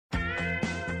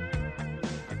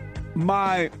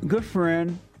My good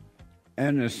friend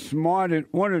and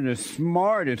one of the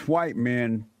smartest white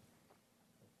men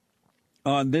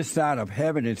on this side of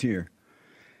heaven is here.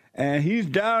 And he's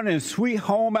down in Sweet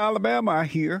Home, Alabama, I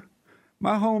hear,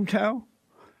 my hometown.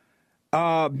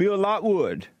 Bill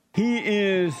Lockwood. He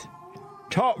is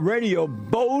talk radio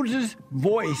boldest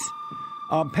voice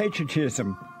on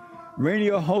patriotism.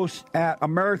 Radio host at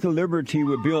America Liberty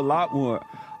with Bill Lockwood,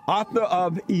 author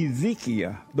of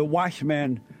Ezekiel, the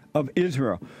Watchman of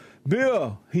Israel.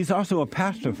 Bill, he's also a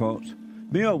pastor, folks.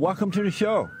 Bill, welcome to the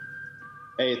show.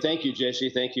 Hey, thank you, Jesse.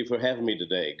 Thank you for having me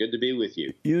today. Good to be with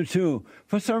you. You too.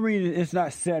 For some reason, it's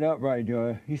not set up right,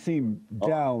 Joe. He seemed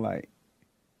down like.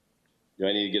 Do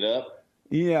I need to get up?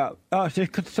 Yeah.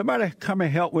 Could somebody come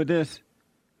and help with this?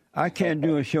 I can't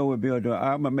do a show with Bill.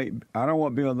 I don't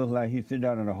want Bill to look like he's sitting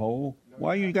down in a hole.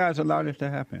 Why you guys allow this to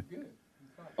happen? Good. He's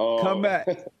fine. Oh. Come back.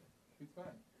 He's fine.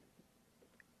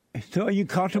 So are you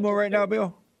comfortable right now,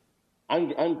 Bill?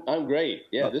 I'm great.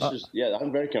 Yeah,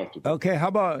 I'm very comfortable. Okay, how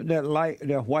about that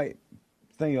white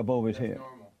thing up over his head?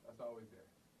 Normal. That's always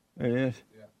there. It is?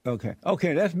 Yeah.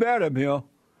 Okay, that's better, Bill.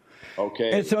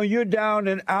 Okay. And so you're down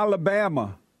in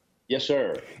Alabama. Yes,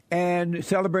 sir. And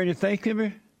celebrating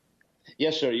Thanksgiving?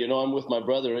 Yes, sir. You know, I'm with my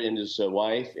brother and his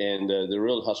wife, and they're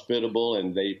real hospitable,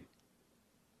 and they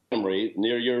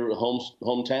near your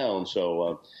hometown.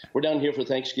 So we're down here for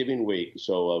Thanksgiving week.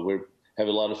 So we have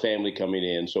a lot of family coming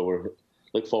in, so we're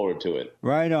look forward to it.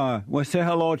 Right on. Well, say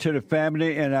hello to the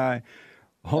family, and I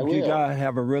hope you guys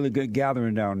have a really good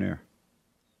gathering down there.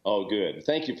 Oh, good.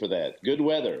 Thank you for that. Good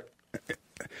weather.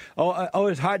 Oh,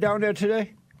 it's hot down there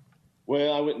today?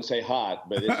 Well, I wouldn't say hot,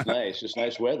 but it's nice. It's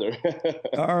nice weather.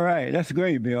 All right. That's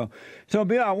great, Bill. So,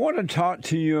 Bill, I want to talk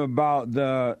to you about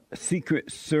the Secret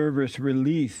Service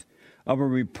release of a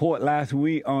report last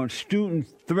week on student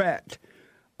threat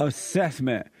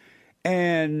assessment.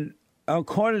 And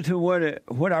according to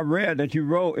what I read that you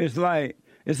wrote,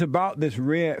 it's about this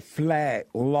red flag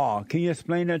law. Can you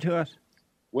explain that to us?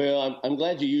 Well, I'm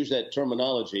glad you used that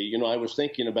terminology. You know, I was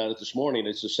thinking about it this morning.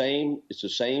 It's the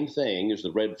same thing as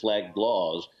the red flag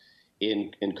laws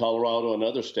in Colorado and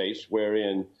other states,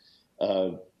 wherein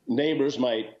neighbors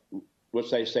might,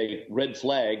 what they say, red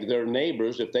flag their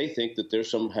neighbors if they think that there's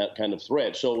some kind of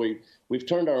threat. So we've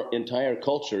turned our entire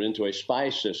culture into a spy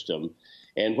system.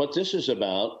 And what this is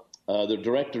about, the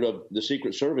director of the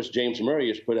Secret Service, James Murray,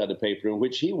 has put out a paper in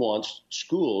which he wants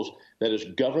schools, that is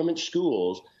government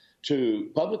schools, to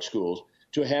public schools,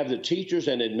 to have the teachers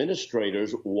and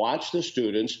administrators watch the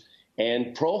students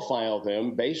and profile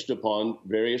them based upon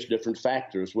various different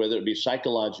factors, whether it be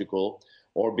psychological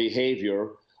or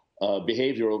behavioral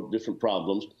different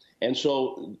problems. And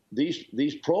so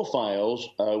these profiles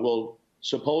will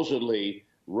supposedly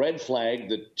red flag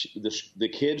the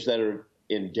kids that are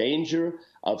in danger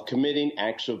of committing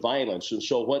acts of violence. And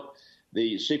so what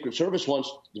the Secret Service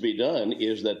wants to be done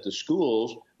is that the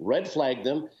schools red flag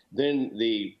them, then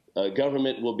the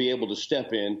government will be able to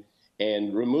step in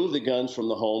and remove the guns from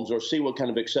the homes or see what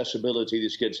kind of accessibility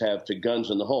these kids have to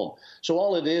guns in the home. So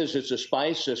all it is, it's a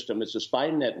spy system, it's a spy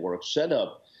network set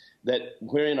up that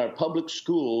wherein our public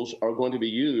schools are going to be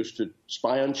used to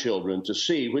spy on children to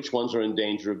see which ones are in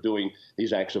danger of doing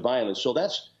these acts of violence. So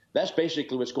that's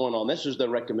basically what's going on. This is their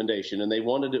recommendation, and they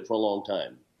wanted it for a long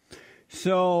time.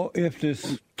 So if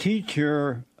this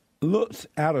teacher looks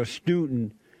at a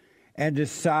student and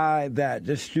decide that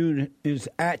the student is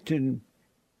acting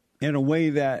in a way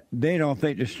that they don't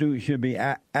think the student should be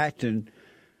acting,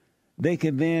 they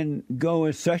can then go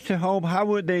in such a home. How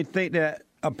would they think that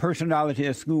a personality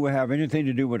at school would have anything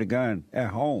to do with a gun at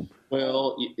home?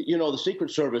 Well, you know, the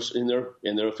Secret Service in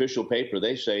their official paper,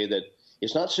 they say that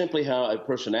it's not simply how a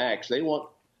person acts. They want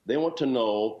to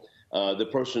know the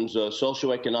person's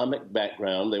socioeconomic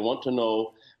background. They want to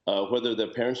know whether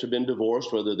their parents have been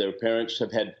divorced, whether their parents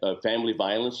have had family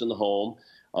violence in the home,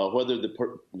 whether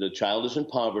the child is in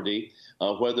poverty,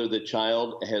 whether the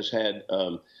child has had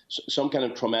some kind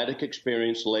of traumatic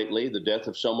experience lately, the death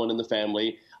of someone in the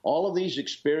family. All of these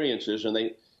experiences, and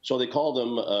they call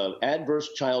them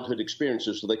adverse childhood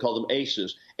experiences, so they call them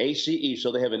ACEs, ACE,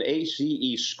 so they have an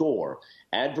ACE score,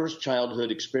 adverse childhood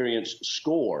experience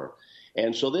score.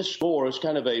 And so this score is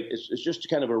it's just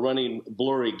kind of a running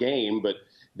blurry game, but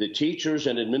the teachers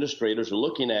and administrators are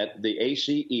looking at the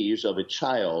ACEs of a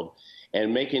child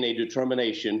and making a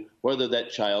determination whether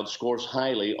that child scores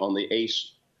highly on the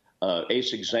ACE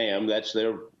exam. That's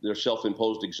their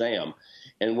self-imposed exam,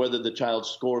 and whether the child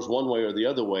scores one way or the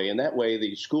other way. And that way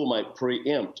the school might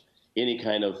preempt any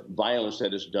kind of violence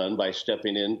that is done by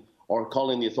stepping in or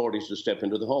calling the authorities to step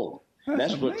into the home.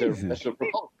 That's what they're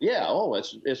proposing. Yeah. Oh,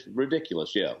 it's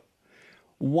ridiculous. Yeah.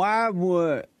 why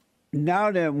would,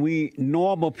 now that we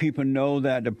normal people know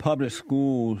that the public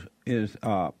schools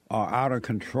are out of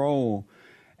control,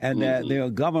 and that there are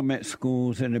government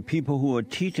schools, and the people who are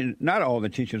teaching, not all the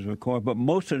teachers, of course, but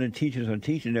most of the teachers are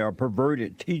teaching, they are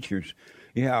perverted teachers.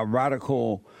 You have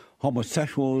radical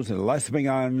homosexuals and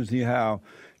lesbians. You have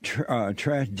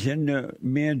transgender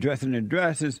men dressing in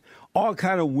dresses. All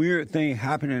kind of weird things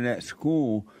happening at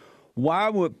school. Why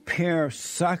would parents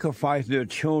sacrifice their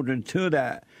children to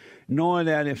that, knowing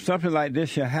that if something like this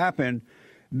should happen,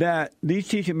 that these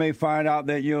teachers may find out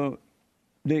that your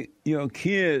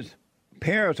kids'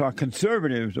 parents are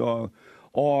conservatives or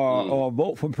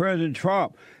vote for President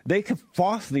Trump? They could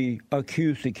falsely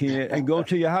accuse the kid and go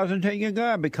to your house and take your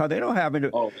gun because they don't have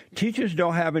any. Teachers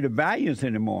don't have any values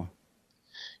anymore.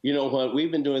 You know what?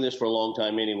 We've been doing this for a long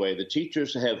time anyway. The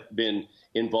teachers have been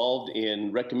involved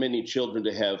in recommending children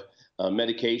to have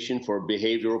medication for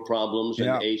behavioral problems and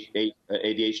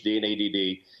ADHD and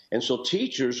ADD. And so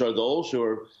teachers are those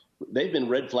who they've been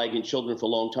red flagging children for a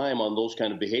long time on those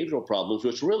kind of behavioral problems,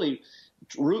 which really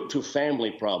root to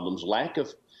family problems,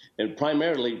 and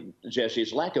primarily, Jesse,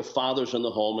 it's lack of fathers in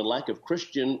the home and lack of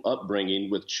Christian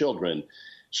upbringing with children.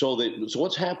 So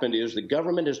what's happened is the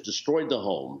government has destroyed the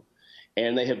home,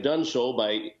 and they have done so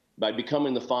by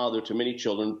becoming the father to many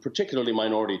children, particularly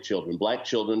minority children, black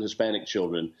children, Hispanic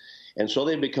children. And so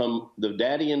they've become the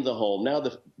daddy in the home. Now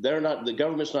the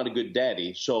government's not a good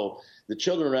daddy, so the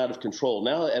children are out of control.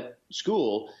 Now at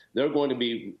school, they're going to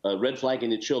be red flagging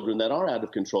the children that are out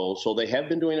of control. So they have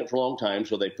been doing it for a long time.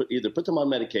 So they either put them on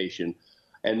medication,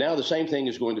 and now the same thing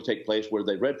is going to take place where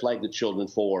they red flag the children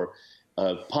for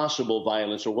possible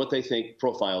violence or what they think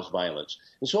profiles violence.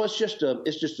 And so it's just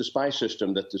a spy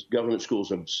system that the government schools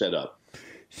have set up.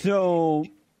 So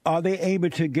are they able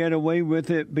to get away with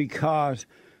it because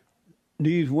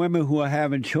these women who are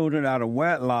having children out of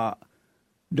wedlock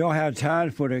don't have time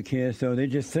for their kids, so they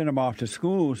just send them off to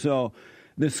school? So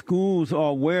the schools are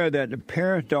aware that the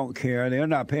parents don't care. They're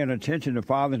not paying attention. The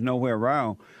father's nowhere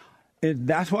around. And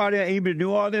that's why they're able to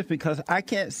do all this, because I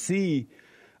can't see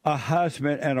a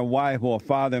husband and a wife or a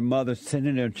father and mother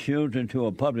sending their children to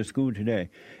a public school today.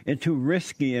 It's too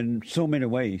risky in so many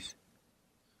ways.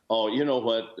 Oh, you know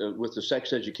what? With the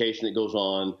sex education that goes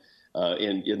on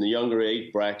in the younger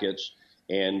age brackets,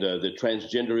 and the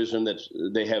transgenderism that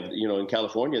they have, in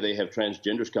California, they have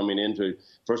transgenders coming into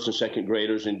first and second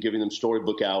graders and giving them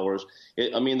storybook hours. The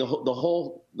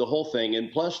whole thing.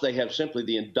 And plus they have simply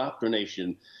the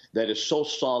indoctrination that is so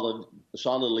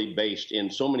solidly based in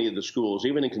so many of the schools,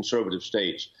 even in conservative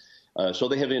states. So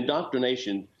they have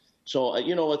indoctrination. So,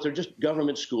 you know what? They're just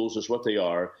government schools is what they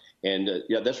are. And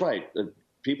that's right.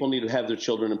 People need to have their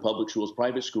children in public schools,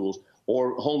 private schools,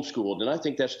 or homeschooled, and I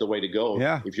think that's the way to go.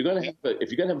 Yeah. If you're going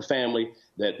to have a family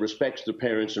that respects their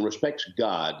parents and respects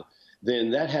God, then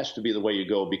that has to be the way you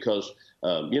go. Because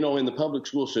in the public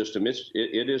school system, it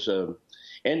is and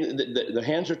the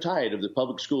hands are tied of the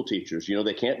public school teachers.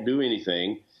 They can't do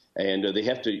anything, and you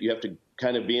have to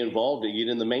kind of be involved and get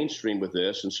in the mainstream with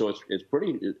this, and so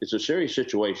it's a serious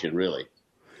situation, really.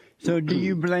 So, do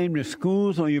you blame the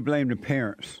schools or you blame the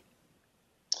parents?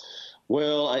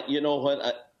 Well, you know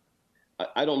what?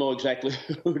 I don't know exactly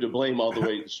who to blame all the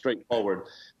way straightforward,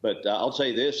 but I'll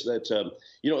say this, that,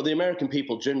 the American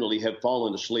people generally have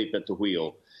fallen asleep at the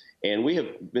wheel, and we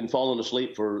have been falling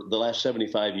asleep for the last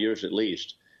 75 years at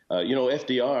least.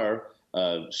 FDR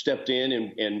stepped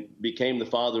in and became the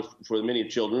father for many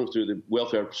children through the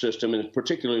welfare system, and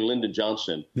particularly Lyndon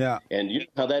Johnson. Yeah. And you know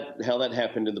how that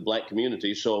happened in the black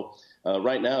community. So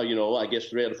right now, I guess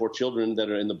 3 out of 4 children that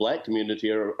are in the black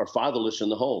community are fatherless in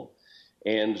the home.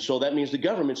 And so that means the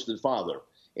government's the father.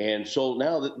 And so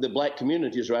now the black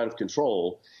communities are out of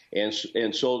control. And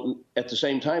so at the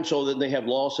same time, so that they have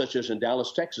laws such as in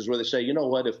Dallas, Texas, where they say, you know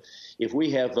what, if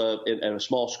we have a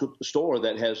small store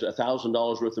that has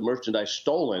 $1,000 worth of merchandise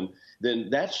stolen, then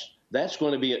that's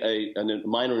going to be a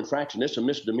minor infraction. It's a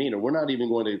misdemeanor. We're not even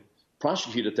going to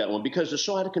prosecute at that one because it's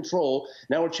so out of control.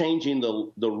 Now we're changing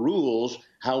the rules,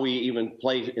 how we even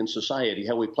play in society,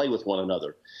 how we play with one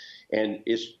another. And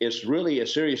it's really a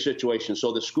serious situation.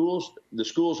 So the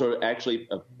schools are actually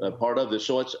a part of this.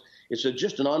 So it's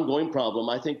just an ongoing problem.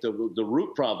 I think the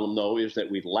root problem, though, is that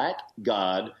we lack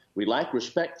God, we lack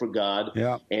respect for God,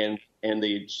 and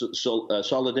the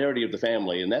solidarity of the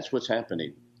family, and that's what's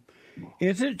happening.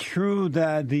 Is it true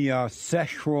that the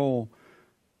sexual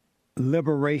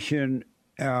liberation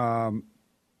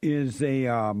is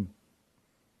a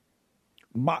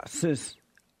Marxist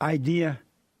idea?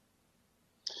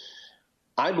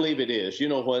 I believe it is. You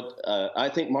know what? I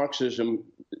think Marxism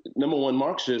number one,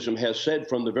 Marxism has said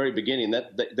from the very beginning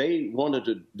that they wanted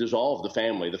to dissolve the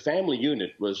family. The family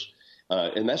unit was,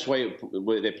 and that's why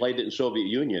they played it in Soviet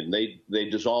Union. They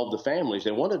dissolved the families.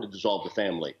 They wanted to dissolve the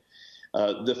family.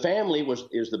 The family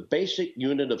is the basic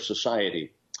unit of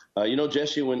society.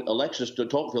 Jesse, when Alexis de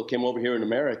Tocqueville came over here in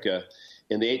America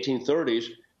in the 1830s,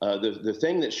 the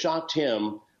thing that shocked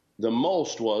him the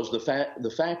most was the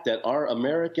fact that our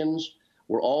Americans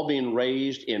were all being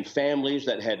raised in families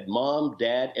that had mom,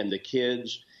 dad, and the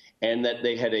kids, and that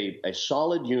they had a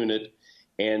solid unit.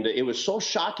 And it was so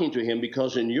shocking to him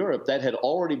because in Europe that had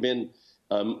already been,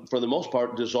 for the most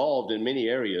part, dissolved in many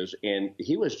areas. And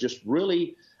he was just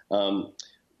really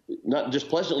not just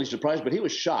pleasantly surprised, but he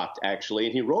was shocked, actually.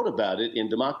 And he wrote about it in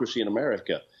Democracy in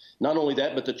America. Not only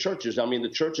that, but the churches. I mean, the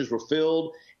churches were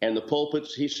filled, and the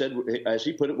pulpits, he said, as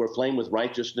he put it, were aflame with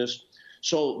righteousness.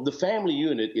 So the family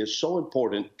unit is so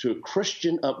important to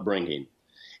Christian upbringing.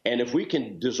 And if we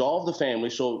can dissolve the family,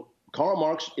 so Karl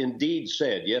Marx indeed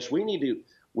said, yes, we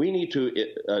need to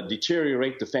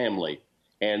deteriorate the family.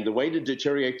 And the way to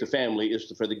deteriorate the family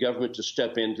is for the government to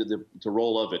step into the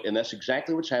role of it. And that's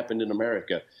exactly what's happened in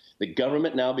America. The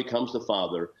government now becomes the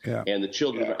father, and the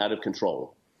children are out of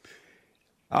control.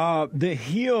 The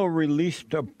Hill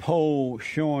released a poll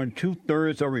showing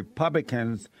 2/3 of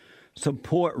Republicans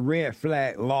support red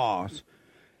flag laws.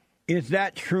 Is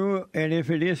that true? And if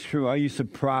it is true, are you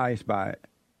surprised by it?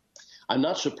 I'm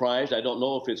not surprised. I don't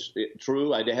know if it's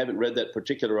true. I haven't read that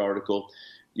particular article.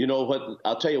 You know what?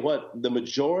 I'll tell you what. The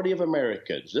majority of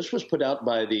Americans. This was put out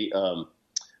by the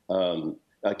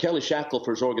Kelly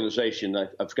Shackelford's organization.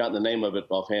 I've forgotten the name of it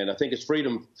offhand. I think it's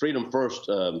Freedom First.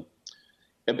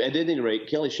 At any rate,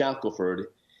 Kelly Shackelford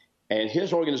and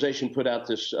his organization put out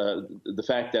this the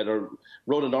fact that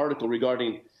wrote an article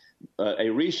regarding a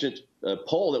recent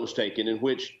poll that was taken in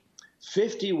which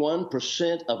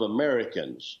 51% of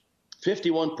Americans,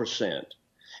 51%,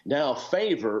 now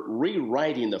favor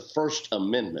rewriting the First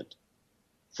Amendment,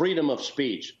 freedom of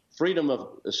speech, freedom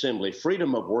of assembly,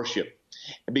 freedom of worship,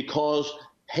 because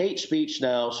hate speech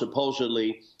now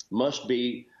supposedly must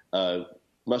be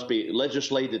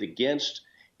legislated against.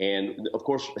 And, of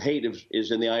course, hate is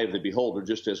in the eye of the beholder,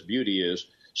 just as beauty is.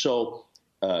 So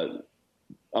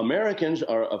Americans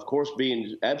are, of course,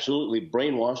 being absolutely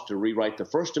brainwashed to rewrite the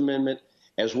First Amendment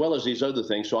as well as these other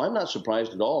things. So I'm not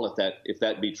surprised at all if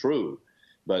that be true.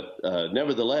 But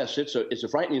nevertheless, it's a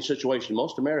frightening situation.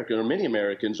 Many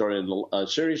Americans are in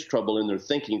serious trouble in their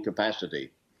thinking capacity.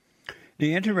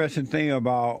 The interesting thing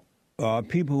about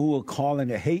people who are calling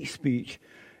it hate speech,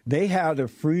 they have the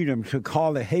freedom to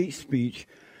call it hate speech,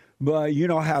 but you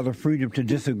don't have the freedom to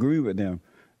disagree with them.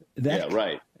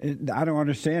 Right. I don't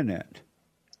understand that.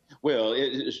 Well,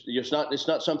 it's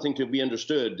not something to be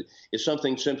understood. It's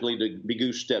something simply to be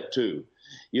goose step two.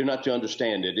 You're not to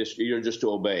understand it. You're just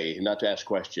to obey, not to ask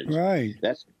questions. Right.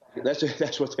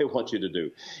 That's what they want you to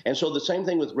do. And so the same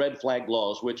thing with red flag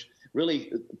laws, which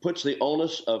really puts the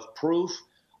onus of proof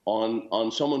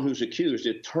on someone who's accused.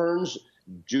 It turns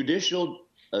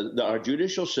our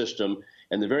judicial system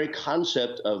and the very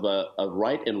concept of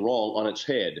right and wrong on its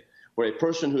head, where a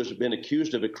person who has been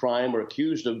accused of a crime or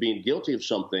accused of being guilty of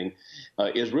something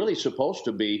is really supposed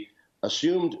to be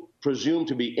presumed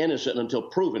to be innocent until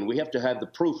proven. We have to have the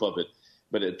proof of it.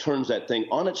 But it turns that thing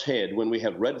on its head when we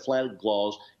have red flag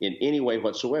laws in any way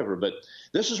whatsoever. But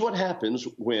this is what happens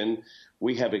when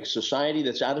we have a society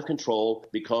that's out of control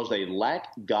because they lack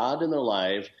God in their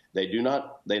lives. They do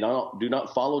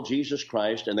not follow Jesus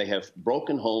Christ, and they have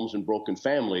broken homes and broken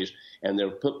families, and they're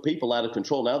put people out of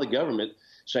control. Now the government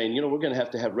saying, we're going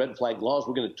to have red flag laws.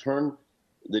 We're going to turn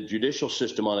the judicial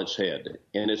system on its head,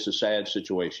 and it's a sad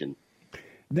situation.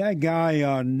 That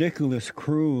guy, Nicholas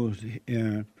Cruz,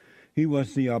 he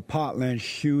was the Portland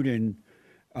school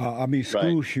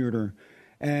right. shooter,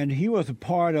 and he was a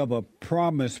part of a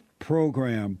Promise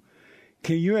program.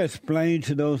 Can you explain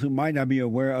to those who might not be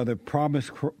aware of the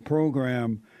Promise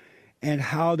program and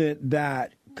how did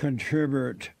that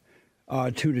contribute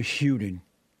to the shooting?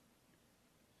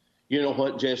 You know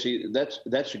what, Jesse?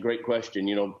 That's a great question.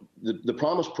 The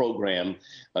Promise program,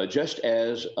 just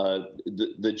as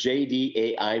the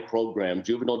JDAI program,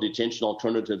 Juvenile Detention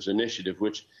Alternatives Initiative,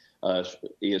 which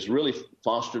is really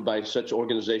fostered by such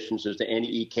organizations as the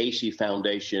Annie E. Casey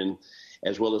Foundation,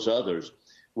 as well as others,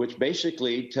 which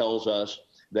basically tells us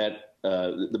that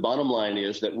the bottom line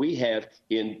is that we have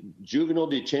in juvenile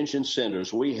detention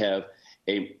centers, we have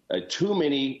too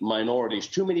many minorities,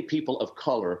 too many people of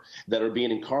color that are being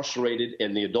incarcerated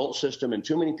in the adult system, and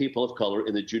too many people of color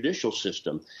in the judicial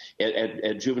system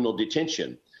at juvenile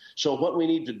detention. So what we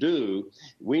need to do,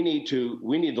 we need to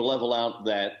level out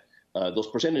that those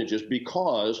percentages,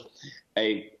 because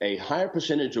a higher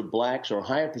percentage of blacks or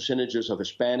higher percentages of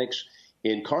Hispanics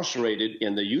incarcerated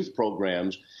in the youth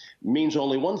programs means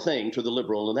only one thing to the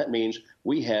liberal, and that means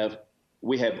we have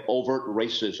overt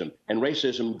racism, and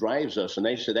racism drives us. And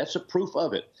they say that's a proof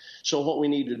of it. So what we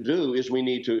need to do is we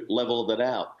need to level that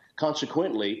out.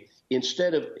 Consequently,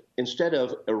 instead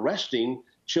of arresting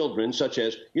children, such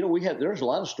as, there's a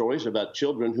lot of stories about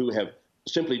children who have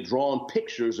simply drawn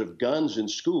pictures of guns in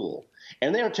school,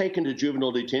 and they are taken to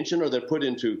juvenile detention, or they're put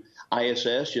into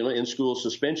ISS, in school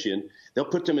suspension. They'll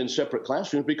put them in separate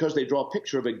classrooms because they draw a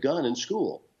picture of a gun in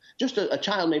school. Just a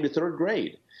child, maybe third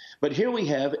grade. But here we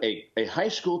have a high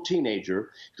school teenager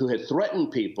who had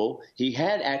threatened people. He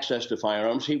had access to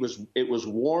firearms. It was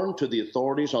warned to the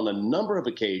authorities on a number of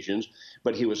occasions,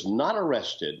 but he was not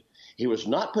arrested. He was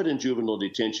not put in juvenile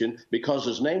detention because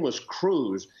his name was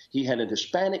Cruz. He had a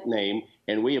Hispanic name,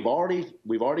 and we've already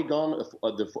gone.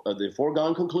 The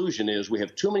foregone conclusion is we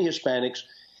have too many Hispanics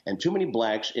and too many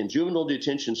blacks in juvenile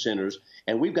detention centers,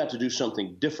 and we've got to do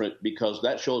something different because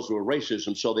that shows we're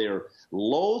racism. So they are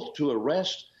loath to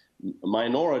arrest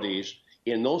minorities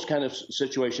in those kind of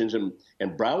situations. And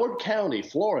Broward County,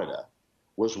 Florida,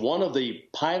 was one of the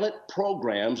pilot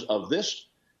programs of this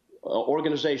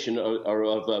organization, or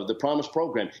of the Promise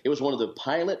program. It was one of the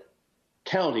pilot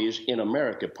counties in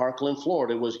America. Parkland,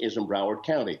 Florida, is in Broward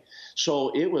County.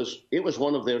 So it was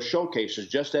one of their showcases,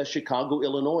 just as Chicago,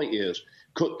 Illinois is.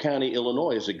 Cook County,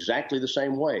 Illinois is exactly the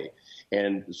same way.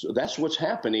 And so that's what's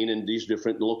happening in these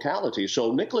different localities.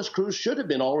 So Nicholas Cruz should have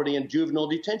been already in juvenile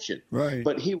detention, right?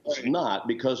 But he was not,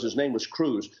 because his name was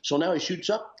Cruz. So now he shoots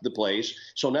up the place.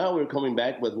 So now we're coming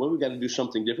back with, we've got to do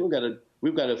something different.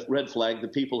 We've got to red flag the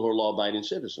people who are law-abiding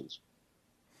citizens.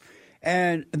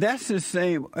 And that's the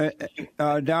same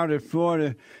down in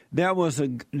Florida. That was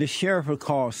the sheriff was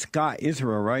called Scott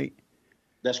Israel, right?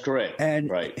 That's correct. And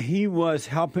right. He was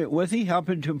helping. Was he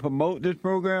helping to promote this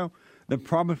program, the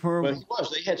Promise program? Well, he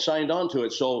was. They had signed on to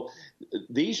it. So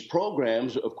these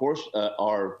programs, of course,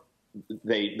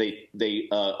 they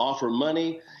offer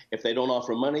money. If they don't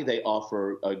offer money, they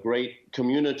offer great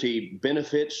community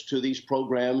benefits to these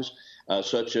programs,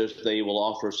 such as they will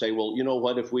offer, say, well, you know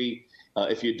what,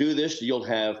 if you do this, you'll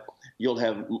have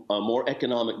more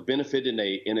economic benefit in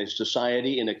a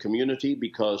society, in a community,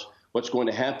 because what's going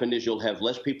to happen is you'll have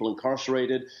less people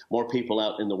incarcerated, more people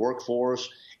out in the workforce.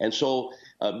 And so,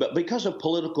 but because of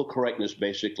political correctness,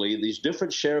 basically, these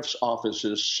different sheriff's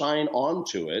offices sign on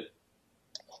to it,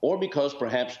 or because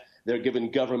perhaps they're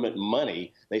given government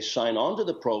money, they sign on to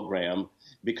the program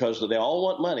because they all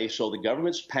want money. So the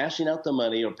government's passing out the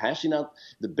money or passing out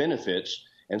the benefits.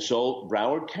 And so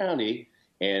Broward County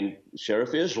and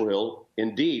Sheriff Israel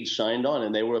indeed signed on,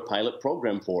 and they were a pilot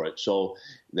program for it. So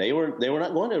they were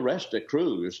not going to arrest a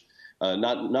Cruz,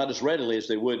 not as readily as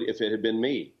they would if it had been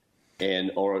me,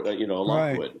 or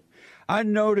Lockwood. Right. I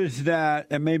noticed that,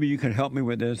 and maybe you can help me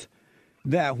with this,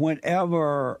 that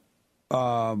whenever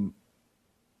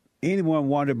anyone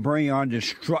wanted to bring on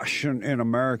destruction in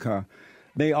America,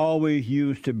 they always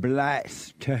use the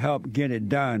blacks to help get it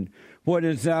done. For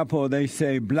example, they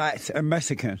say blacks and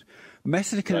Mexicans.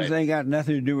 Mexicans right. ain't got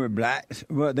nothing to do with blacks,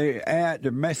 but they add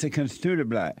the Mexicans to the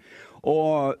black.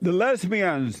 Or the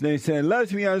lesbians, they say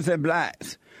lesbians and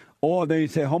blacks. Or they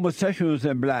say homosexuals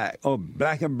and black, or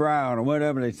black and brown, or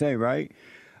whatever they say, right?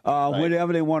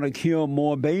 Whenever they want to kill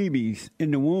more babies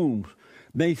in the wombs,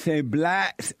 they say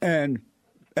blacks and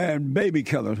baby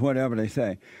killers, whatever they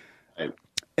say. Right.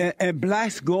 And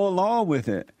blacks go along with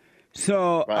it.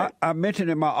 So right. I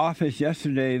mentioned in my office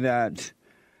yesterday that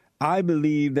I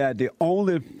believe that the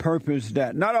only purpose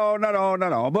that, not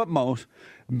all, but most,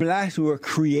 blacks were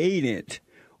created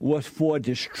was for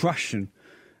destruction.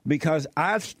 Because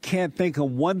I can't think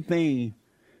of one thing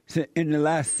in the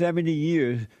last 70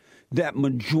 years that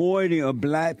majority of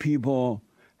black people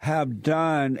have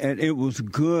done and it was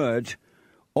good,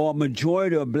 or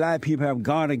majority of black people have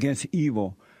gone against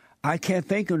evil. I can't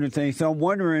think of anything. So I'm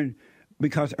wondering,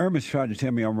 because Irma's tried to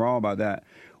tell me I'm wrong about that,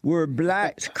 were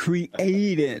blacks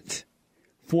created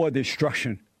for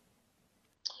destruction?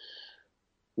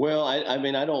 Well, I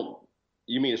mean, I don't,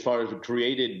 you mean as far as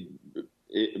created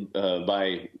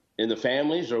by in the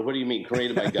families, or what do you mean,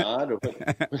 created by God? Or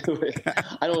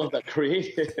I don't know about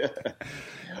created.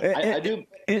 I do.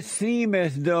 It seemed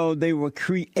as though they were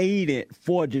created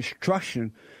for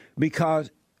destruction,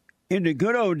 because in the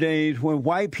good old days when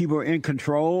white people were in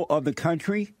control of the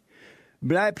country,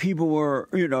 black people were,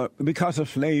 because of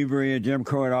slavery and Jim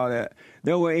Crow and all that,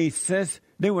 there were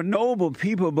they were noble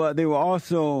people, but they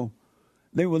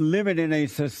were living in a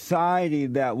society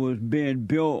that was being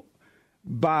built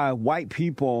by white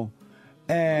people,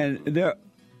 And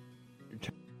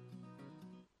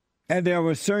there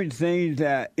were certain things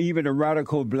that even the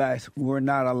radical blacks were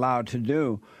not allowed to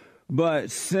do. But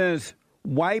since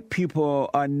white people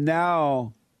are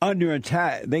now under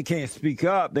attack, they can't speak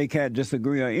up, they can't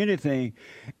disagree on anything,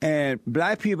 and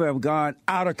black people have gone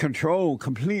out of control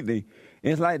completely.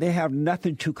 It's like they have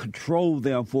nothing to control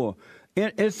them for.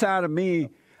 Inside of me,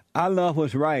 I love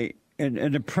what's right,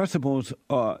 and the principles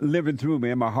are living through me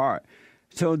in my heart.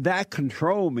 So that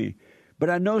controls me. But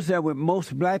I notice that with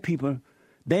most black people,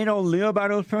 they don't live by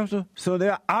those principles, so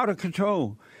they're out of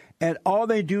control. And all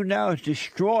they do now is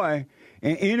destroy,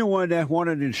 and anyone that want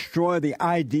to destroy the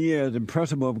ideas and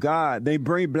principle of God, they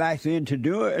bring blacks in to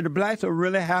do it, and the blacks are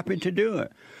really happy to do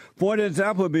it. For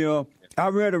example, Bill, I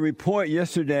read a report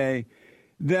yesterday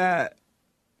that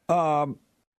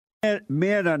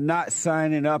men are not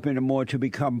signing up anymore to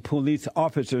become police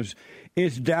officers.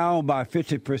 It's down by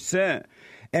 50%.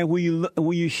 And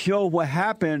when you show what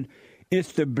happened,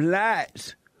 it's the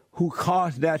blacks who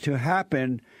caused that to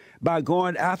happen by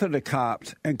going after the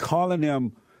cops and calling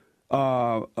them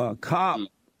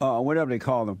whatever they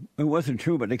call them. It wasn't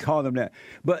true, but they called them that.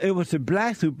 But it was the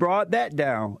blacks who brought that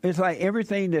down. It's like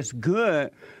everything that's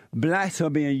good, blacks are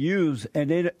being used,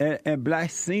 and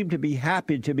blacks seem to be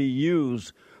happy to be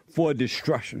used for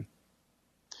destruction.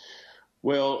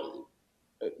 Well,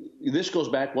 this goes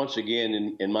back once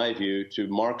again, in my view, to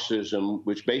Marxism,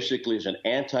 which basically is an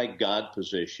anti-God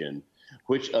position,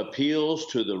 which appeals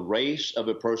to the race of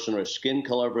a person or skin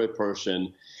color of a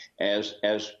person as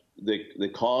the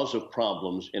cause of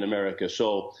problems in America.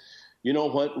 So, you know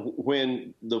what?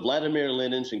 When the Vladimir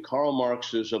Lenins and Karl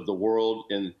Marxes of the world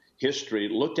in history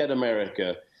looked at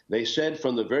America, they said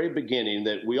from the very beginning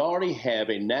that we already have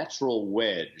a natural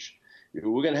wedge.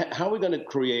 How are we going to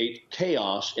create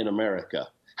chaos in America?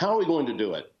 How are we going to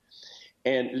do it?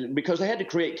 And because they had to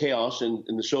create chaos in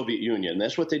the Soviet Union.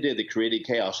 That's what they did. They created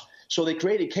chaos. So they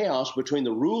created chaos between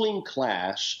the ruling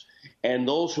class and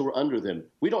those who are under them.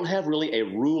 We don't have really a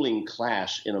ruling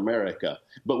class in America,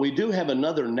 but we do have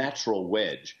another natural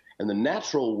wedge. And the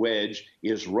natural wedge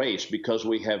is race, because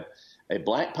we have a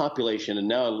black population and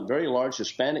now a very large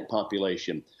Hispanic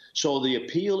population. So the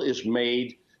appeal is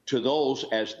made to those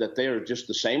as that they are just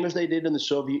the same as they did in the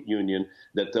Soviet Union,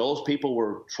 that those people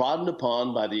were trodden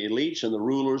upon by the elites and the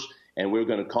rulers, and we're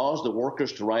going to cause the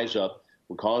workers to rise up.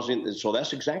 So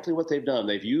that's exactly what they've done.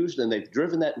 They've used and they've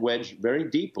driven that wedge very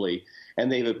deeply, and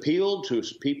they've appealed to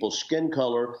people's skin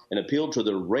color and appealed to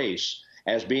their race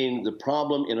as being the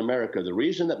problem in America. The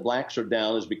reason that blacks are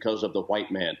down is because of the white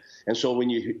man. And so when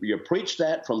you preach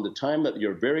that from the time that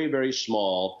you're very, very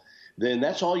small, then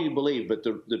that's all you believe. But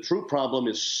the true problem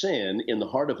is sin in the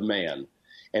heart of man.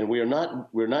 And we're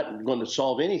not going to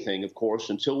solve anything, of course,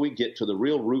 until we get to the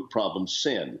real root problem,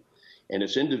 sin. And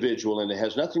it's individual, and it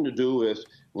has nothing to do with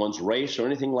one's race or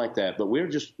anything like that. But we're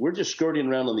just skirting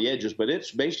around on the edges. But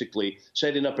it's basically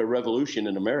setting up a revolution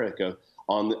in America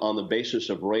on the basis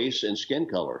of race and skin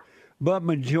color. But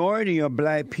majority of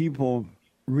black people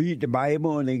read the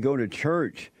Bible and they go to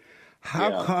church.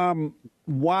 How come?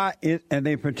 And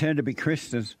they pretend to be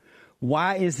Christians.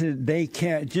 Why is it they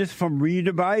can't, just from reading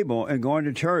the Bible and going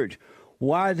to church,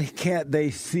 why can't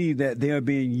they see that they're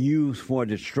being used for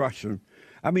destruction?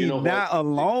 I mean, that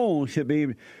alone should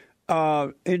be.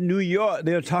 In New York,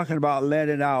 they're talking about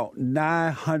letting out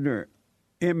 900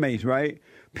 inmates, right?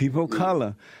 People of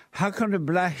color. How come the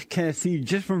blacks can't see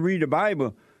just from reading the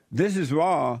Bible, this is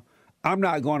wrong, I'm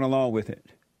not going along with it?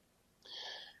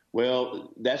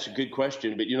 Well, that's a good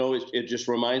question. But, it just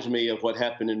reminds me of what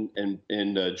happened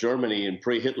in Germany in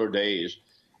pre-Hitler days.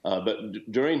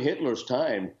 But during Hitler's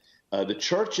time, the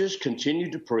churches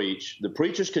continued to preach, the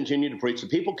preachers continued to preach, the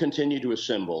people continued to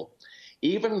assemble,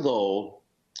 even though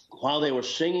while they were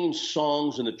singing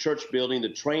songs in the church building, the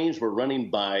trains were running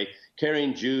by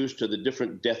carrying Jews to the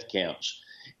different death camps.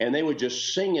 And they were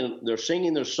just singing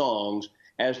their songs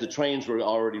as the trains were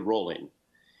already rolling.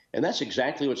 And that's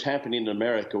exactly what's happening in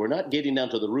America. We're not getting down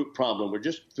to the root problem. We're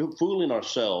just fooling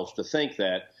ourselves to think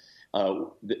that,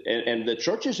 and the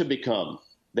churches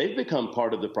they've become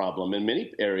part of the problem in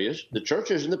many areas. The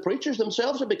churches and the preachers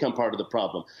themselves have become part of the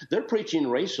problem. They're preaching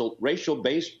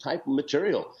racial-based type of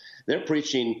material. They're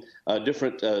preaching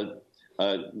different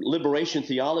liberation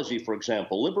theology, for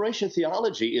example. Liberation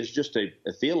theology is just a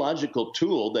theological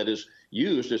tool that is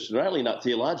used. It's really not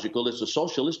theological. It's a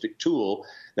socialistic tool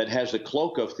that has a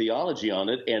cloak of theology on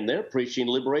it, and they're preaching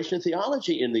liberation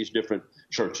theology in these different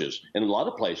churches in a lot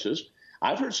of places.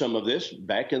 I've heard some of this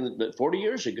back in 40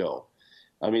 years ago.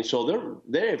 I mean, so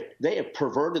they have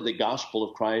perverted the gospel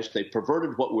of Christ. They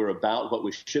perverted what we're about, what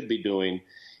we should be doing.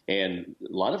 And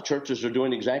a lot of churches are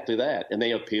doing exactly that, and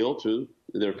they're appealing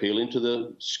to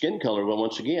the skin color. Well,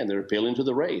 once again, they're appealing to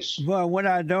the race. Well, what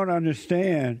I don't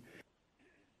understand,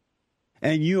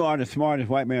 and you are the smartest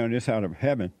white man on this side of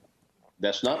heaven.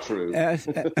 That's not true.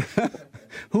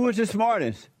 Who is the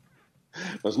smartest?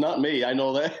 It's not me. I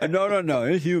know that. No.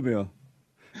 It's you, Bill.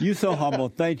 You so humble.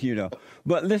 Thank you, though.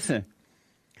 But listen,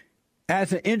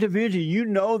 as an individual, you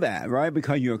know that, right?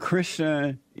 Because you're a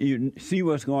Christian, you see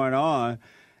what's going on,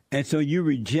 and so you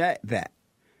reject that.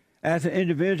 As an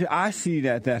individual, I see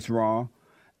that that's wrong,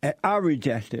 and I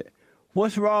reject it.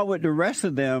 What's wrong with the rest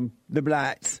of them, the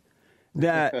blacks,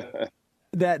 that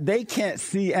they can't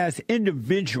see as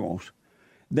individuals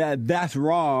that that's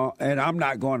wrong, and I'm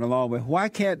not going along with? Why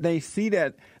can't they see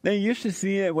that? They used to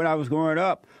see it when I was growing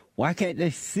up. Why can't they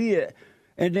see it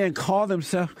and then call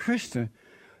themselves Christian?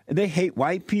 They hate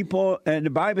white people, and the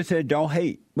Bible said don't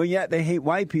hate, but yet they hate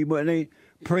white people, and they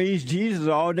praise Jesus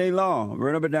all day long,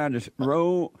 run up and down this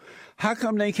road. How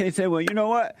come they can't say, well, you know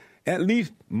what? At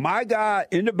least my God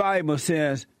in the Bible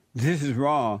says this is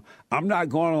wrong. I'm not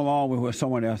going along with what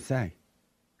someone else say.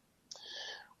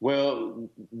 Well,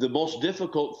 the most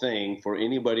difficult thing for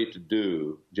anybody to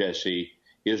do, Jesse,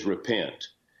 is repent,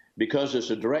 because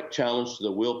it's a direct challenge to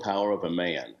the willpower of a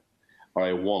man or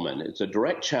a woman. It's a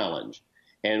direct challenge.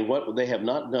 And what they have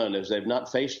not done is they've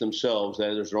not faced themselves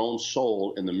as their own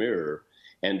soul in the mirror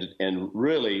and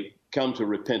really come to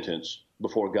repentance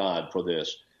before God for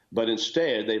this. But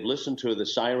instead, they've listened to the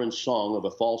siren song of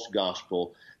a false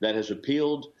gospel that has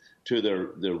appealed to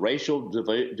the racial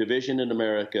division in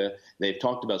America. They've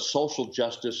talked about social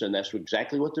justice, and that's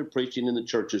exactly what they're preaching in the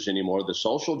churches anymore, the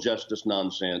social justice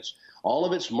nonsense. All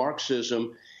of it's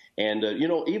Marxism. And,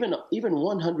 even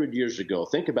 100 years ago,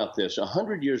 think about this,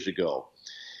 100 years ago,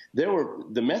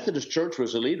 the Methodist Church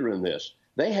was a leader in this.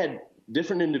 They had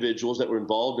different individuals that were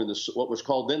involved in what was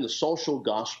called then the social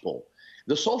gospel.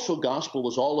 The social gospel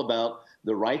was all about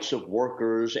the rights of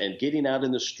workers and getting out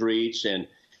in the streets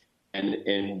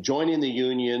and joining the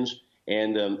unions.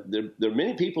 And there are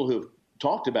many people who've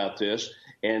talked about this,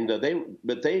 and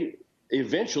they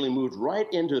eventually moved right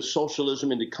into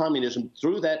socialism, into communism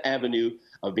through that avenue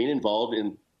of being involved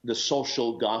in the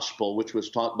social gospel, which was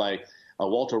taught by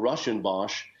Walter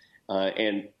Ruschenbosch.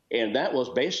 And that was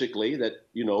basically that,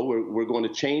 we're going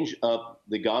to change up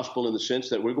the gospel in the sense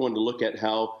that we're going to look at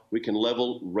how we can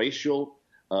level racial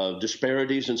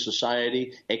disparities in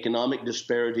society, economic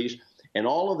disparities, and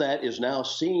all of that is now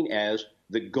seen as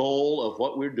the goal of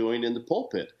what we're doing in the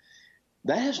pulpit.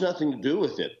 That has nothing to do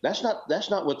with it. That's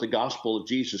not what the gospel of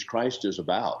Jesus Christ is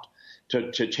about.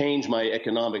 To change my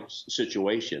economic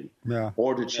situation,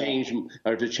 or to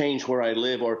change where I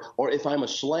live, or if I'm a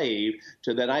slave,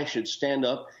 to that I should stand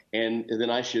up and then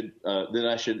I should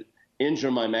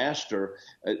injure my master.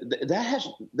 That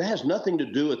has nothing to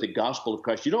do with the gospel of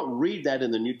Christ. You don't read that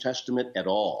in the New Testament at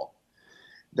all.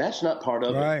 That's not part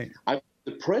of it.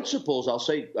 The principles, I'll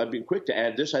say, I've been quick to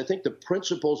add this. I think the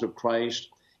principles of Christ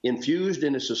infused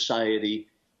in a society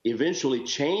eventually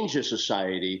change a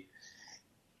society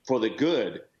for the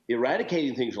good,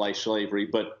 eradicating things like slavery.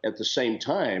 But at the same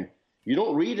time, you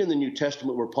don't read in the New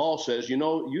Testament where Paul says,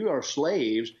 you are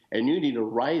slaves and you need to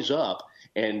rise up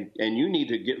and you need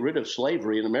to get rid of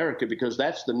slavery in America because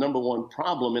that's the number one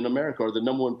problem in America, or the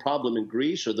number one problem in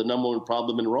Greece, or the number one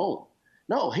problem in Rome.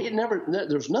 No,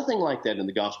 there's nothing like that in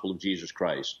the gospel of Jesus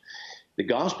Christ. The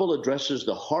gospel addresses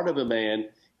the heart of a man,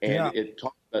 and it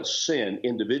talks about sin,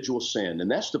 individual sin. And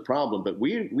that's the problem. But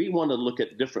we want to look at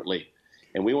it differently.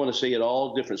 And we want to see it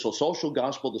all different. So social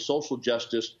gospel, the social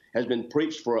justice, has been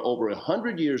preached for over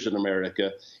 100 years in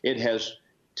America. It has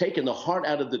taken the heart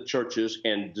out of the churches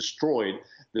and destroyed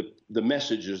the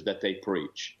messages that they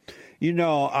preach.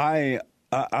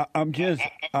 I'm just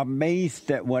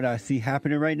amazed at what I see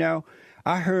happening right now.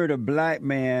 I heard a black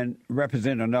man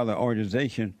represent another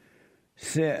organization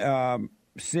said on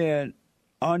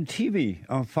TV,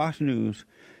 on Fox News,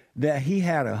 that he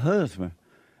had a husband,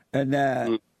 and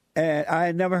that. And I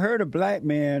had never heard a black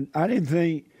man. I didn't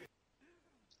think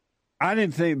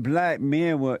black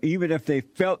men were, even if they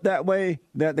felt that way,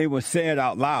 that they would say it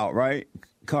out loud, right?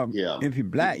 If you're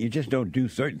black, you just don't do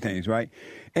certain things, right?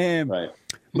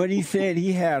 But he said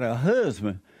he had a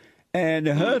husband, and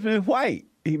the husband is white.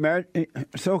 He married,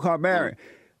 so-called married,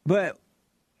 but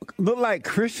look like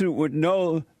Christian would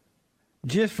know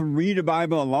just from reading the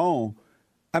Bible alone.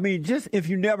 I mean, just if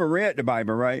you never read the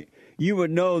Bible, right? You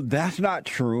would know that's not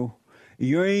true.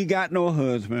 You ain't got no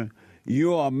husband.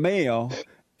 You're a male.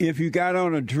 If you got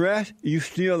on a dress, you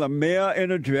still a male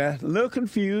in a dress. A little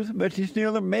confused, but you're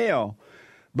still a male.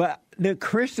 But the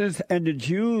Christians and the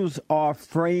Jews are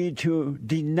afraid to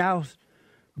denounce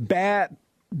bad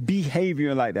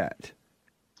behavior like that?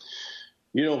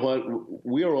 You know what?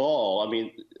 We're all,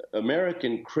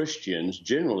 American Christians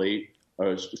generally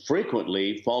are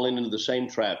frequently falling into the same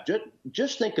trap.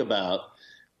 Just think about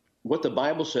what the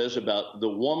Bible says about the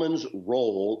woman's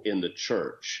role in the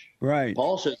church. Right.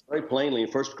 Paul says very plainly in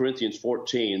 1 Corinthians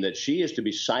 14 that she is to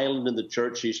be silent in the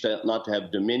church. She's not to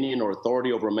have dominion or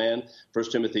authority over a man,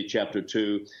 1 Timothy chapter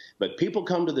 2. But people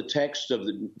come to the text of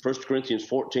the 1 Corinthians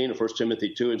 14 or 1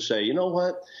 Timothy 2 and say, you know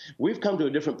what? We've come to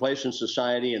a different place in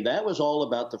society, and that was all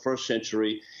about the first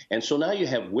century. And so now you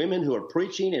have women who are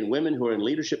preaching and women who are in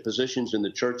leadership positions in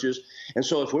the churches. And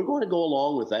so if we're going to go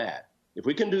along with that, if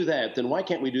we can do that, then why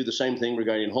can't we do the same thing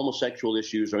regarding homosexual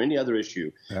issues or any other issue?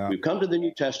 Yeah. We've come to the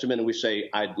New Testament and we say,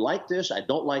 I like this, I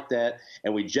don't like that,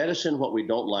 and we jettison what we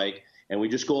don't like, and we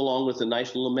just go along with a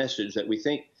nice little message that we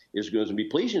think is going to be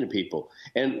pleasing to people.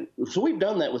 And so we've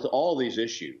done that with all these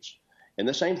issues. And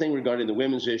the same thing regarding the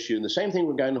women's issue, and the same thing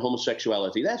regarding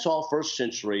homosexuality. That's all first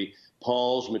century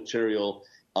Paul's material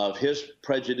of his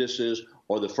prejudices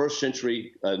or the first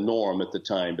century norm at the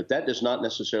time, but that does not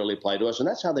necessarily apply to us, and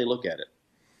that's how they look at it.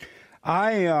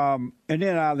 And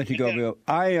then I'll let you go, Bill.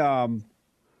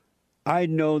 I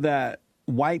know that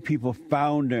white people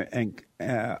founded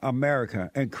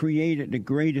America and created the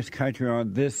greatest country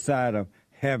on this side of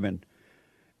heaven,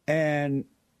 and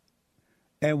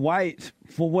whites,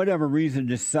 for whatever reason,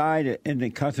 decided in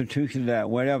the Constitution that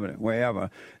wherever,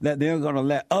 that they're going to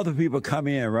let other people come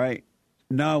in, right?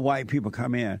 Non-white people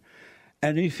come in.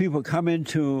 And these people come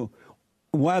into,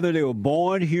 whether they were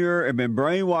born here and been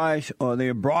brainwashed or they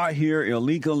were brought here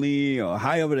illegally or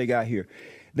however they got here,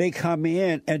 they come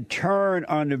in and turn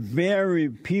on the very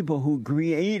people who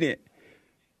created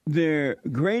the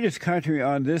greatest country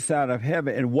on this side of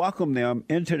heaven and welcome them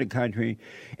into the country.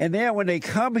 And then when they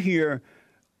come here,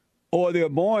 or they're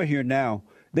born here now,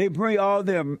 they bring all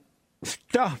their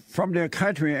stuff from their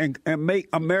country and make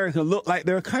America look like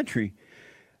their country.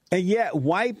 And yet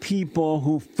white people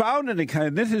who founded the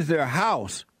country, this is their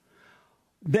house,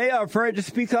 they are afraid to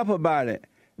speak up about it.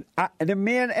 The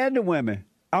men and the women.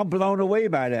 I'm blown away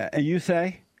by that. And you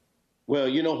say? Well,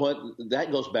 you know what?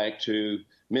 That goes back to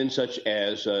men such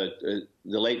as the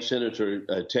late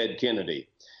Senator Ted Kennedy.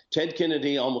 Ted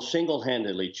Kennedy almost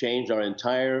single-handedly changed our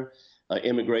entire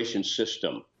immigration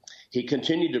system. He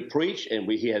continued to preach, and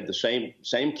he had the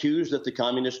same cues that the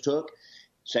communists took,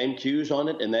 same cues on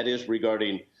it, and that is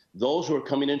regarding those who are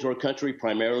coming into our country,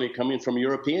 primarily coming from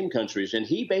European countries. And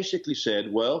he basically said,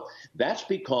 well, that's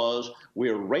because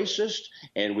we're racist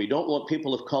and we don't want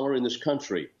people of color in this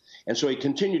country. And so he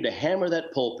continued to hammer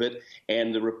that pulpit,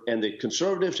 and the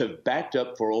conservatives have backed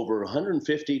up for over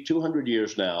 150, 200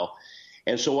 years now.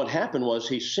 And so what happened was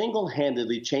he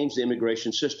single-handedly changed the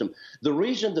immigration system. The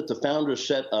reason that the founders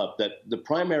set up that the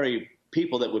primary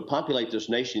people that would populate this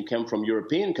nation came from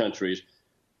European countries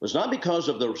was not because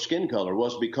of their skin color,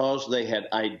 was because they had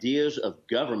ideas of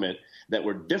government that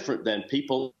were different than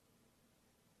people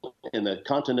in the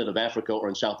continent of Africa or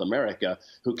in South America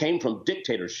who came from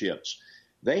dictatorships.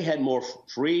 They had more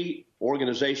free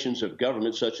organizations of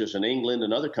government, such as in England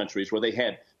and other countries where they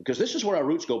had, because this is where our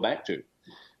roots go back to.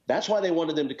 That's why they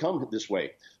wanted them to come this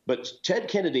way. But Ted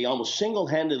Kennedy almost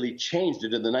single-handedly changed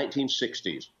it in the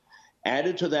 1960s.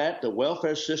 Added to that, the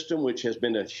welfare system, which has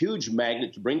been a huge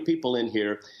magnet to bring people in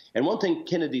here. And one thing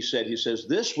Kennedy said, he says,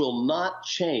 this will not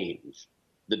change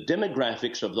the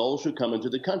demographics of those who come into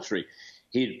the country.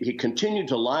 He continued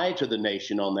to lie to the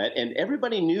nation on that, and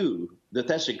everybody knew that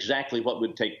that's exactly what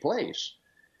would take place.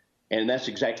 And that's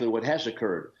exactly what has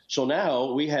occurred. So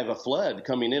now we have a flood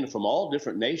coming in from all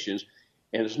different nations.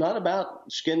 And it's not about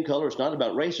skin color, it's not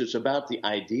about race, it's about the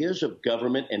ideas of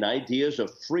government and ideas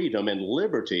of freedom and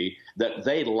liberty that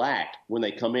they lack when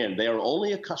they come in. They are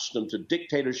only accustomed to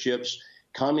dictatorships,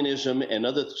 communism, and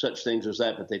other such things as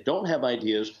that, but they don't have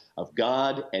ideas of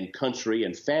God and country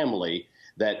and family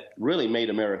that really made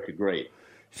America great.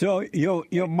 So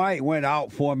your mic went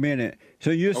out for a minute. So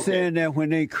you're saying that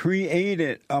when they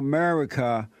created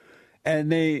America,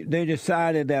 and they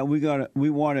decided that we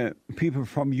wanted people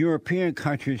from European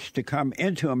countries to come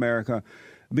into America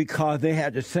because they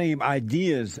had the same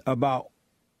ideas about.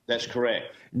 That's correct.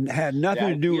 Had nothing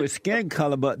to do with skin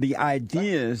color, but the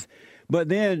ideas. But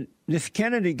then this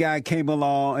Kennedy guy came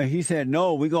along and he said,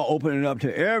 "No, we're gonna open it up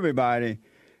to everybody,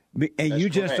 and That's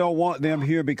you just correct. don't want them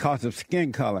here because of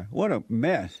skin color." What a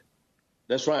mess!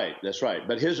 That's right. That's right.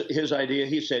 But his idea,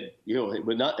 he said,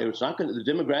 it's not going to, the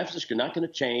demographics are not going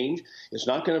to change. It's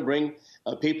not going to bring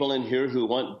people in here who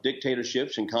want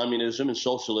dictatorships and communism and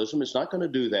socialism. It's not going to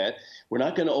do that. We're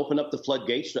not going to open up the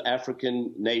floodgates to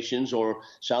African nations or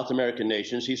South American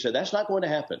nations. He said that's not going to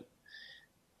happen.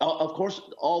 Of course,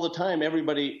 all the time,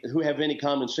 everybody who have any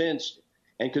common sense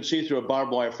and could see through a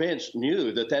barbed wire fence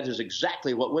knew that that is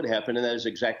exactly what would happen, and that is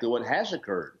exactly what has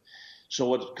occurred.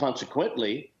 So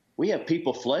consequently, we have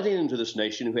people flooding into this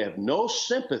nation who have no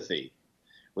sympathy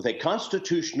with a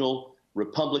constitutional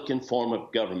Republican form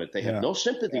of government. They have no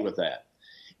sympathy with that.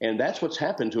 And that's what's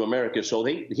happened to America. So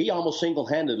he almost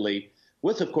single-handedly,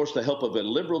 with, of course, the help of the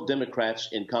liberal Democrats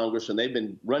in Congress, and they've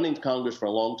been running Congress for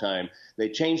a long time, they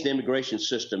changed the immigration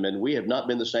system, and we have not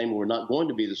been the same, and we're not going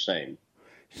to be the same.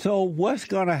 So what's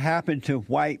going to happen to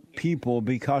white people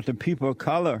because the people of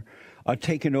color are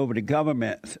taking over the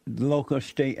government, local,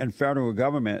 state, and federal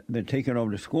government? They're taking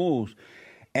over the schools.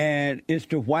 And it's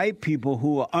the white people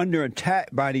who are under attack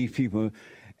by these people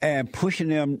and pushing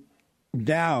them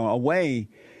down, away.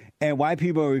 And white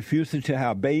people are refusing to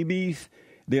have babies.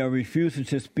 They are refusing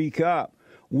to speak up.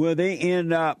 Will they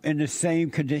end up in the same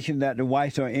condition that the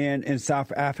whites are in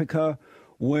South Africa,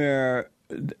 where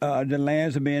the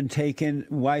lands are being taken,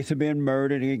 whites are being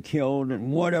murdered and killed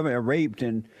and whatever, and raped?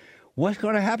 And what's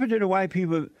going to happen to the white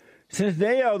people, since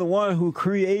they are the ones who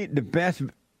create the best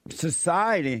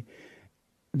society?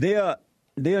 They'll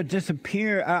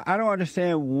disappear. I don't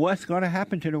understand what's going to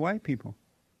happen to the white people.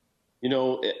 You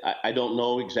know, I don't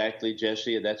know exactly,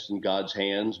 Jesse. That's in God's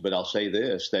hands. But I'll say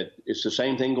this, that it's the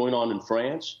same thing going on in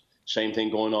France, same thing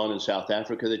going on in South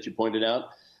Africa that you pointed out.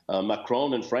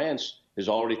 Macron in France has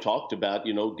already talked about,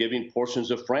 giving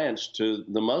portions of France to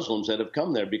the Muslims that have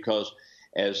come there, because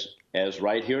as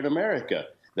right here in America,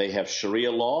 they have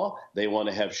Sharia law. They want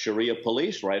to have Sharia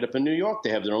police right up in New York.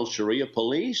 They have their own Sharia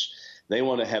police. They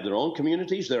want to have their own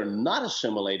communities. They're not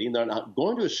assimilating. They're not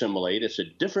going to assimilate. It's a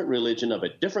different religion of a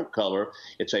different color.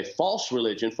 It's a false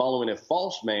religion following a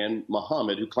false man,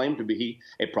 Muhammad, who claimed to be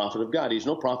a prophet of God. He's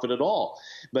no prophet at all.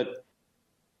 But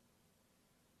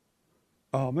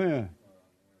oh, man.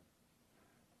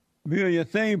 Bill, your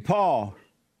thing, Paul.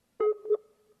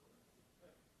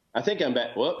 I think I'm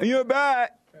back. Whoop. You're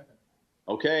back.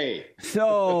 Okay.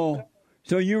 So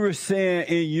you were saying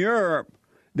in Europe,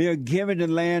 they're giving the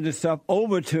land and stuff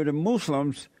over to the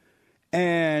Muslims,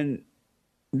 and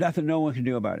no one can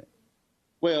do about it.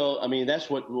 Well, I mean, that's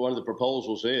what one of the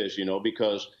proposals is,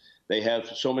 because they have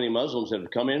so many Muslims that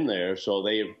have come in there, so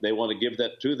they want to give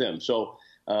that to them. So,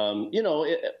 but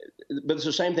it's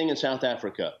the same thing in South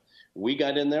Africa. We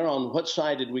got in there on what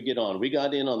side did we get on? We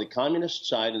got in on the communist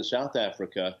side in South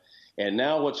Africa, and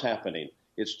now what's happening?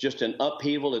 It's just an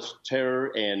upheaval. It's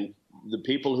terror, and the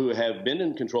people who have been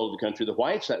in control of the country, the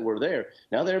whites that were there,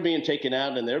 now they're being taken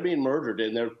out and they're being murdered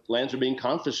and their lands are being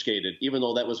confiscated, even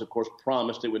though that was, of course,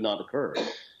 promised it would not occur.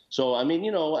 So, I mean,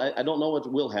 I don't know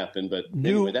what will happen, but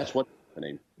anyway, that's what's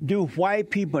happening. Do white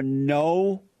people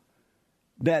know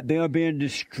that they're being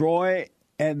destroyed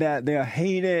and that they're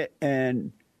hated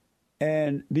and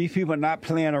these people are not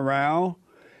playing around?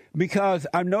 Because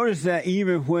I've noticed that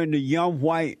even when the young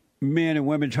white men and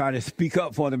women try to speak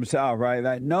up for themselves, right?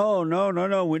 Like, no,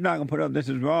 we're not going to put up, this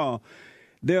is wrong.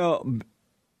 There are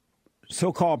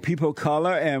so-called people of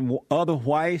color and other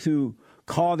whites who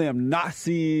call them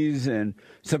Nazis and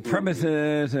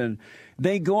supremacists, and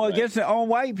they go against their own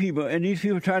white people, and these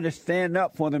people try to stand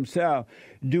up for themselves.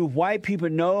 Do white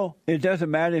people know it doesn't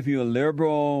matter if you're a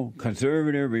liberal,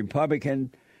 conservative,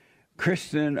 Republican,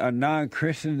 Christian, or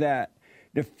non-Christian, that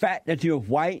the fact that you're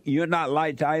white, you're not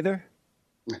liked either?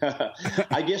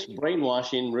 I guess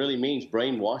brainwashing really means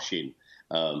brainwashing.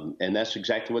 And that's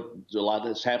exactly what a lot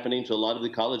that's happening to a lot of the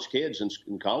college kids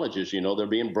in colleges. They're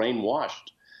being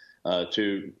brainwashed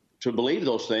to believe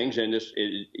those things. And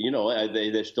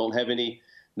they just don't have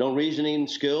no reasoning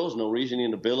skills, no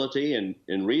reasoning ability.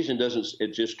 And reason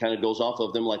it just kind of goes off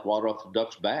of them like water off a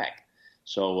duck's back.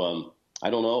 So I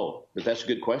don't know, but that's a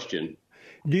good question.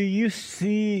 Do you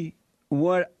see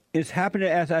what is happening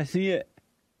as I see it?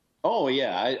 Oh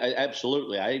yeah, I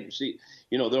absolutely. I see.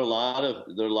 There are a lot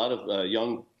of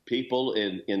young people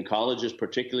in colleges,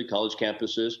 particularly college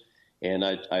campuses, and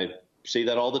I see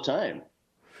that all the time.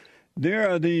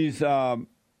 There are these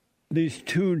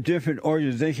two different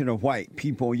organizations of white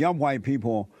people, young white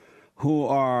people, who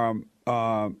are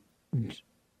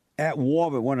at war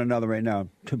with one another right now.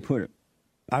 To put it,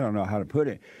 I don't know how to put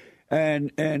it,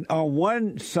 and on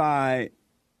one side,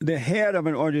 the head of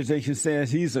an organization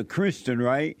says he's a Christian,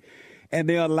 right? And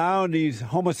they allow these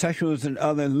homosexuals and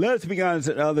other lesbians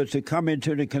and others to come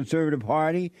into the conservative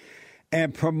party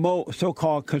and promote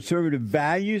so-called conservative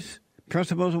values,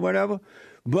 principles or whatever.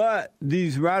 But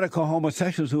these radical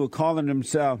homosexuals who are calling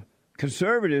themselves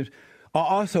conservatives are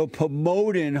also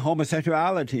promoting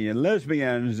homosexuality and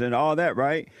lesbians and all that,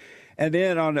 right? And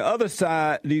then on the other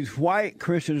side, these white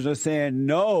Christians are saying,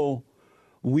 no,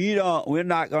 we're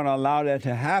not going to allow that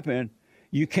to happen.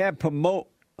 You can't promote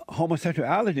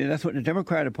homosexuality. That's what the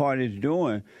Democratic Party is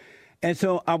doing. And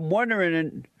so I'm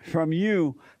wondering from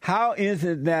you, how is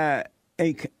it that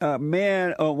a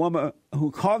man or woman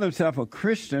who call themselves a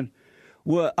Christian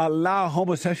will allow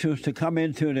homosexuals to come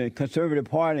into the conservative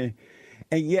party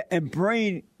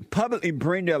and publicly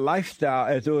bring their lifestyle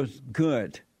as though it's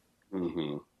good,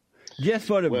 just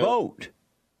for the vote?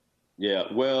 Yeah,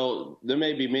 well, there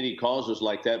may be many causes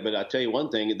like that, but I tell you one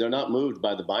thing: they're not moved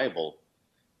by the Bible.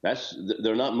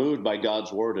 They're not moved by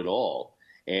God's word at all,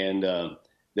 and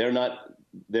they're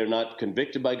not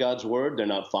convicted by God's word. They're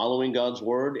not following God's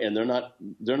word, and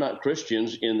they're not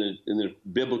Christians in the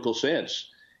biblical sense.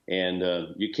 And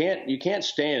you can't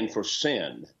stand for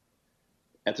sin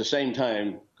at the same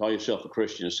time call yourself a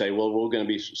Christian and say, well, we're going to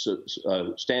be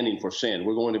standing for sin.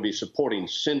 We're going to be supporting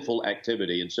sinful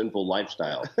activity and sinful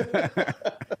lifestyle.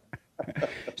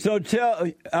 So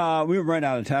we've run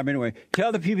out of time anyway.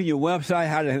 Tell the people your website,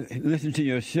 how to listen to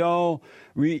your show,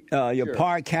 your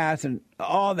podcast, and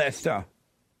all that stuff.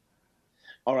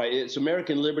 All right. It's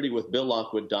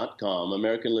AmericanLibertyWithBillLockwood.com,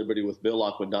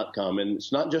 AmericanLibertyWithBillLockwood.com. And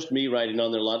it's not just me writing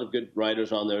on there. A lot of good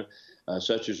writers on there,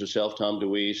 such as yourself, Tom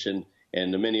DeWeese, and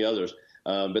many others.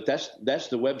 But that's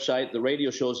the website. The radio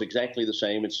show is exactly the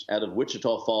same. It's out of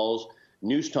Wichita Falls,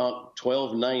 News Talk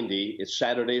 1290. It's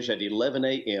Saturdays at 11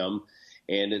 a.m.,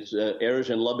 and it airs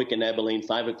in Lubbock and Abilene,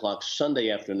 5 o'clock Sunday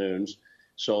afternoons.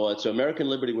 So it's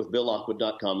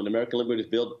AmericanLibertyWithBillLockwood.com, and American Liberty with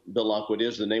Bill Lockwood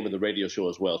is the name of the radio show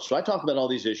as well. So I talk about all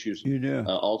these issues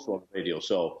also on the radio.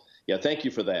 So, yeah, thank you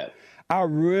for that. I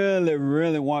really,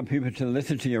 really want people to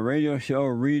listen to your radio show,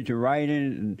 read your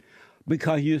writing,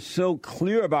 because you're so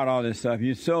clear about all this stuff.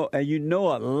 And you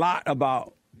know a lot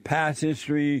about past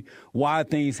history, why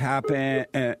things happen,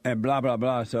 and blah, blah,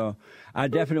 blah. So I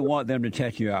definitely want them to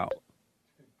check you out.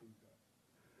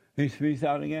 He speaks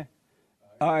out again?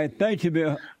 All right. Thank you,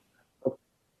 Bill.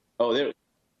 Oh, there.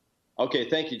 Okay.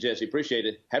 Thank you, Jesse. Appreciate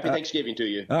it. Happy Thanksgiving to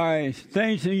you. All right.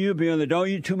 Thanks to you, Bill. Don't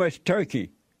eat too much turkey.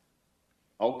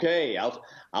 Okay.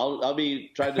 I'll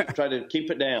be trying to keep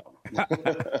it down.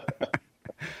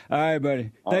 All right,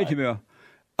 buddy. Thank you, Bill.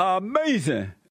 Amazing.